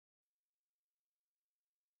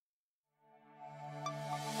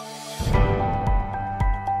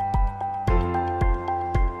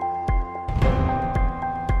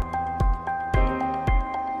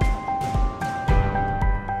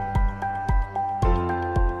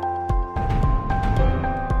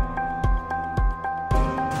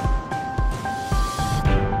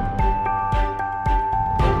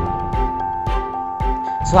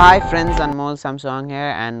So hi friends, Anmol Samsuhang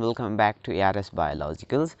here and welcome back to ARS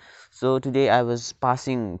Biologicals. So today I was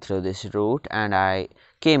passing through this route and I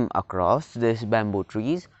came across these bamboo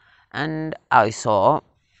trees and I saw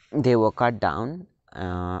they were cut down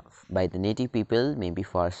by the native people, maybe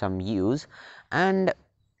for some use, and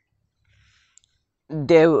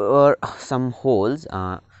there were some holes.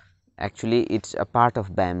 Actually it's a part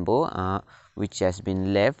of bamboo which has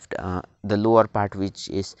been left, the lower part which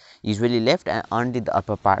is usually left, and only the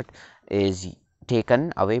upper part is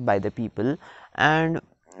taken away by the people, and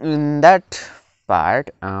in that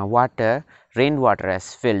part rainwater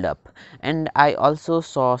has filled up, and I also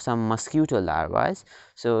saw some mosquito larvae.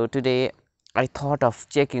 So today I thought of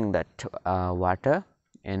checking that water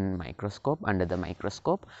in microscope, under the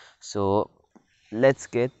microscope. So let's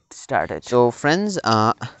get started. So friends,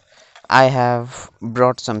 I have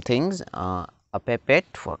brought some things, a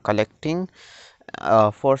pipette for collecting,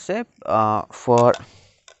 forceps for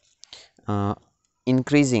uh,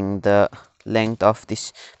 increasing the length of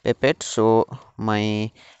this pipette so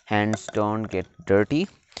my hands don't get dirty,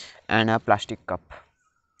 and a plastic cup.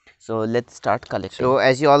 So let's start collecting. So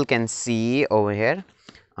as you all can see over here,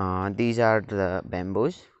 these are the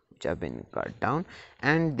bamboos which have been cut down,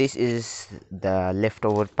 and this is the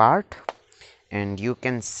leftover part, and you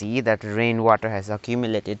can see that rainwater has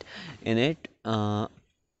accumulated in it,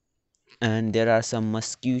 and there are some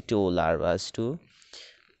mosquito larvae too.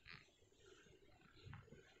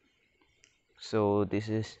 So this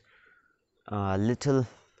is a little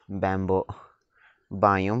bamboo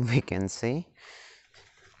biome, we can say.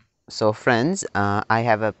 So friends, I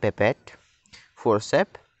have a pipette,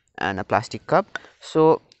 forceps and a plastic cup.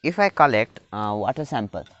 So if I collect water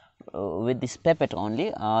sample with this pipette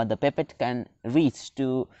only, the pipette can reach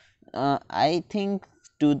to I think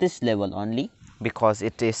to this level only, because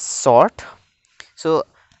it is short. So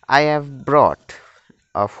I have brought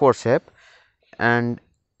a forceps and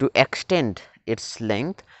to extend its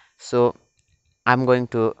length, so I am going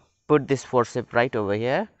to put this forceps right over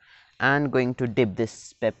here and going to dip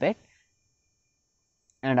this pipette,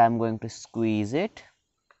 and I am going to squeeze it,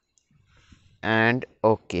 and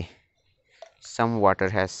okay, some water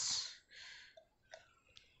has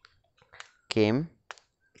came.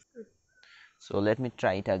 So let me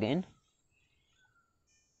try it again.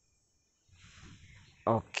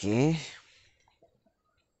 Okay,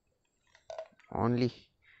 only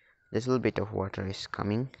little bit of water is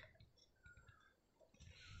coming.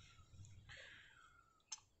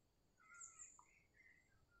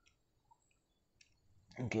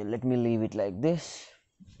 Okay, let me leave it like this,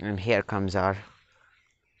 and here comes our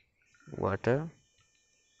water.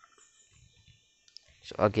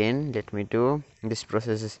 So again, let me do this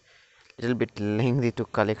process is little bit lengthy to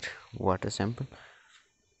collect water sample.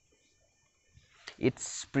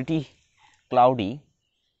 It's pretty cloudy.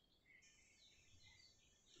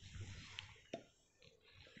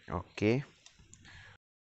 Okay,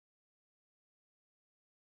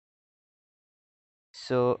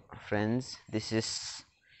 so friends, this is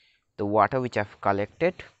the water which I've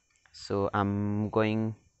collected. So I'm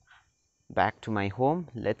going back to my home.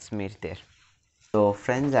 Let's meet there. So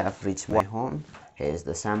friends, I have reached my home. Here's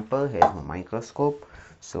the sample, here's my microscope.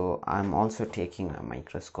 So I'm also taking a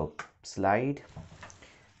microscope slide,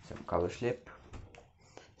 some cover slip.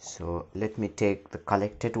 So let me take the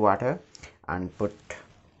collected water and put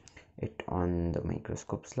it on the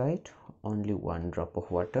microscope slide. Only one drop of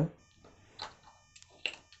water,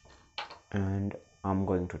 and I'm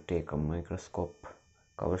going to take a microscope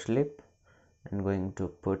cover slip and going to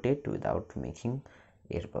put it without making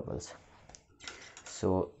air bubbles.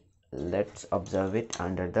 So let's observe it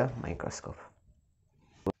under the microscope.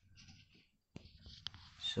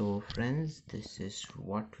 So friends, this is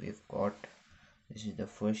what we've got. This is the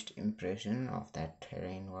first impression of that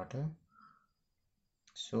rainwater.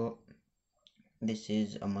 So this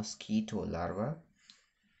is a mosquito larva,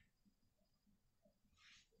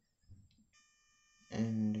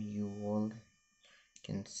 and you all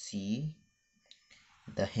can see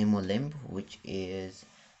the hemolymph, which is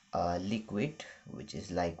a liquid which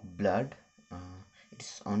is like blood. It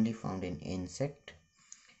is only found in insect.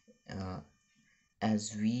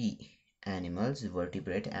 As we animals,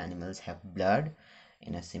 vertebrate animals, have blood,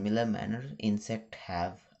 in a similar manner insect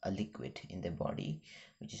have a liquid in their body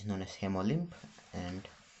which is known as hemolymph, and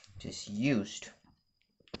it is used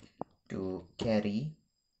to carry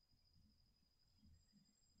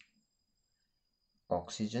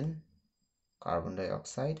oxygen, carbon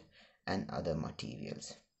dioxide and other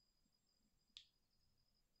materials.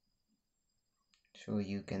 So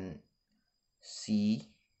you can see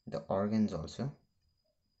the organs also.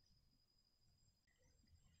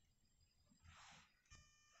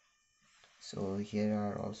 So here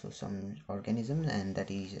are also some organisms, and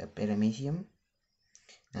that is a paramecium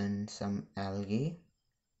and some algae.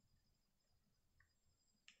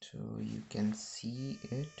 So you can see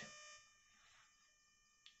it,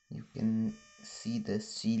 you can see the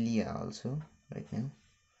cilia also right now.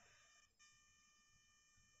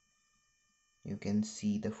 You can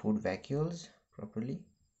see the food vacuoles properly.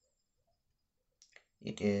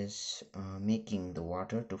 It is making the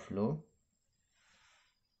water to flow,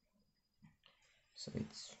 so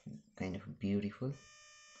it's kind of beautiful.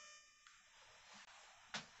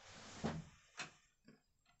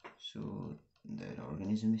 So that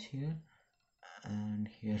organism is here, and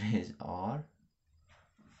here is our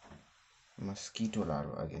mosquito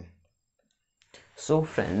larva again. So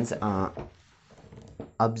friends,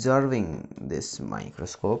 observing this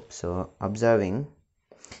microscope, so observing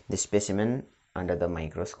the specimen under the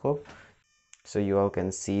microscope, so you all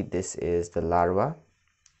can see this is the larva,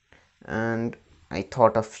 and I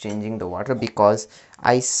thought of changing the water because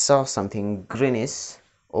I saw something greenish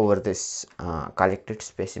over this collected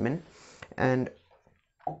specimen, and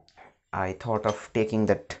I thought of taking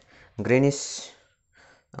that greenish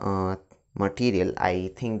material.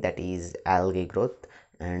 I think that is algae growth,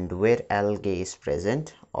 and where algae is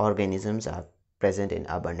present, organisms are present in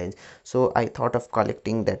abundance. So I thought of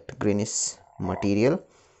collecting that greenish material.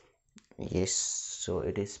 Yes, so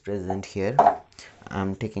it is present here.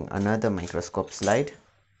 I'm taking another microscope slide.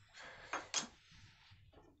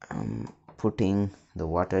 I'm putting the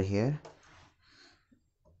water here,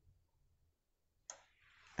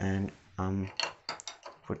 and I'm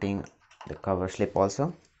putting the cover slip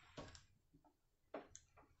also.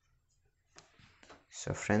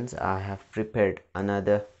 So friends, I have prepared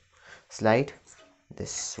another slide.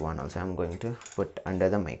 This one also I'm going to put under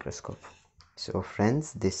the microscope. So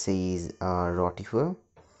friends, this is a rotifer,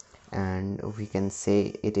 and we can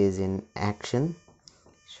say it is in action.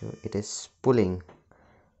 So it is pulling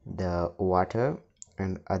the water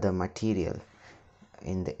and other material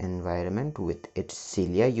in the environment with its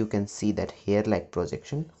cilia. You can see that hair like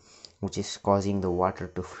projection which is causing the water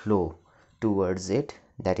to flow towards it,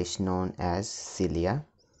 that is known as cilia.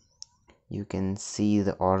 You can see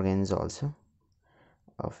the organs also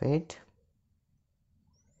of it.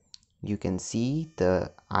 You can see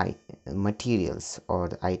the materials or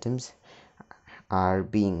the items are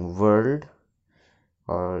being whirled,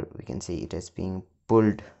 or we can say it is being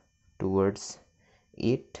pulled towards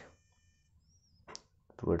it,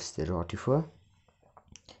 towards the rotifer.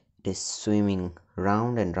 It is swimming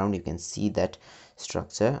round and round. You can see that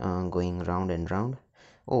structure going round and round.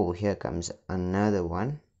 Oh, here comes another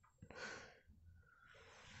one.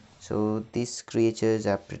 So these creatures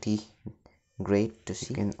are pretty great to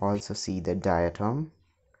see. You can also see the diatom.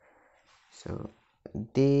 So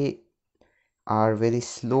they are very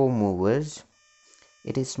slow movers.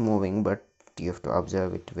 It is moving, but you have to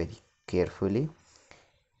observe it very carefully.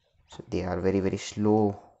 So they are very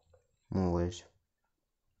slow movers.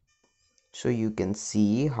 So you can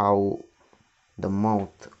see how the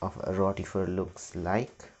mouth of a rotifer looks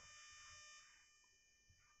like.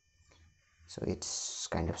 So it's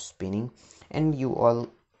kind of spinning, and you all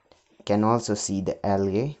can also see the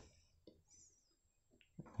algae.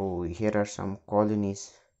 Oh, here are some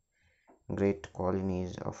colonies, great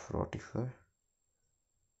colonies of rotifer.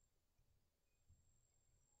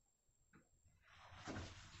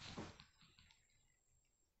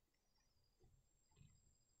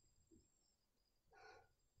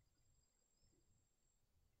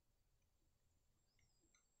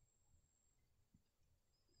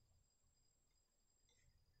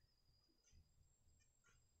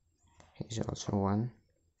 Here's also one.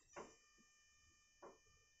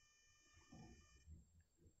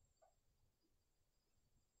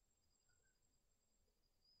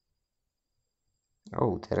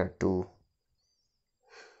 Oh, there are two.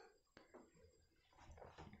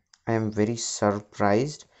 I am very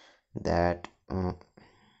surprised that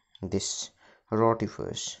this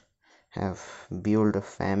rotifers have built a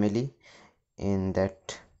family in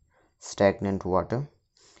that stagnant water.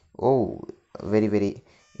 Oh, very,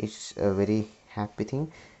 it's a very happy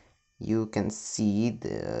thing. You can see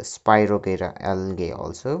the Spirogyra algae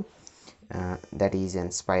also. That is an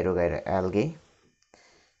Spirogyra algae.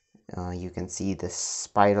 You can see the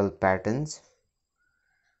spiral patterns.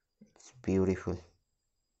 It's beautiful.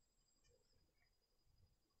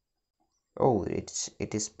 Oh,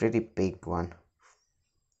 it is pretty big one.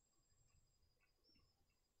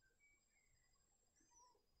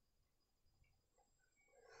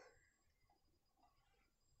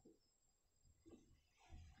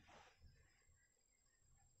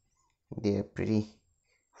 They are pretty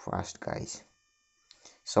fast guys.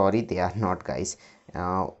 Sorry, they are not, guys.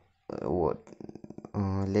 What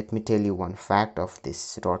let me tell you one fact of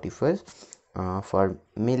this rotifer. For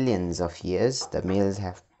millions of years the males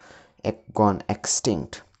have gone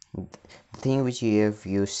extinct. The thing which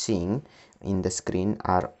you seen in the screen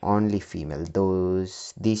are only female.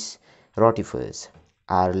 These rotifers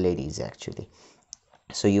are ladies actually.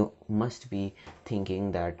 So you must be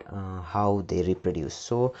thinking that how they reproduce.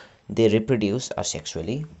 So they reproduce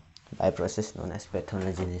asexually by a process known as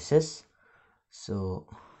parthenogenesis. So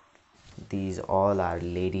these all are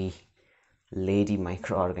lady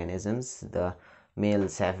microorganisms. The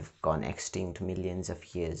males have gone extinct millions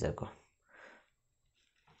of years ago.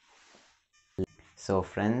 So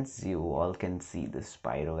friends, you all can see the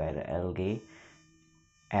spirogyra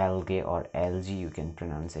algae or algae, you can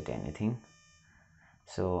pronounce it anything.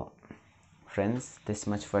 So friends, this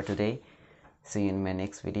much for today. See you in my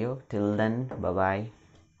next video. Till then, bye bye.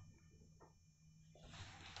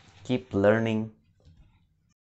 Keep learning.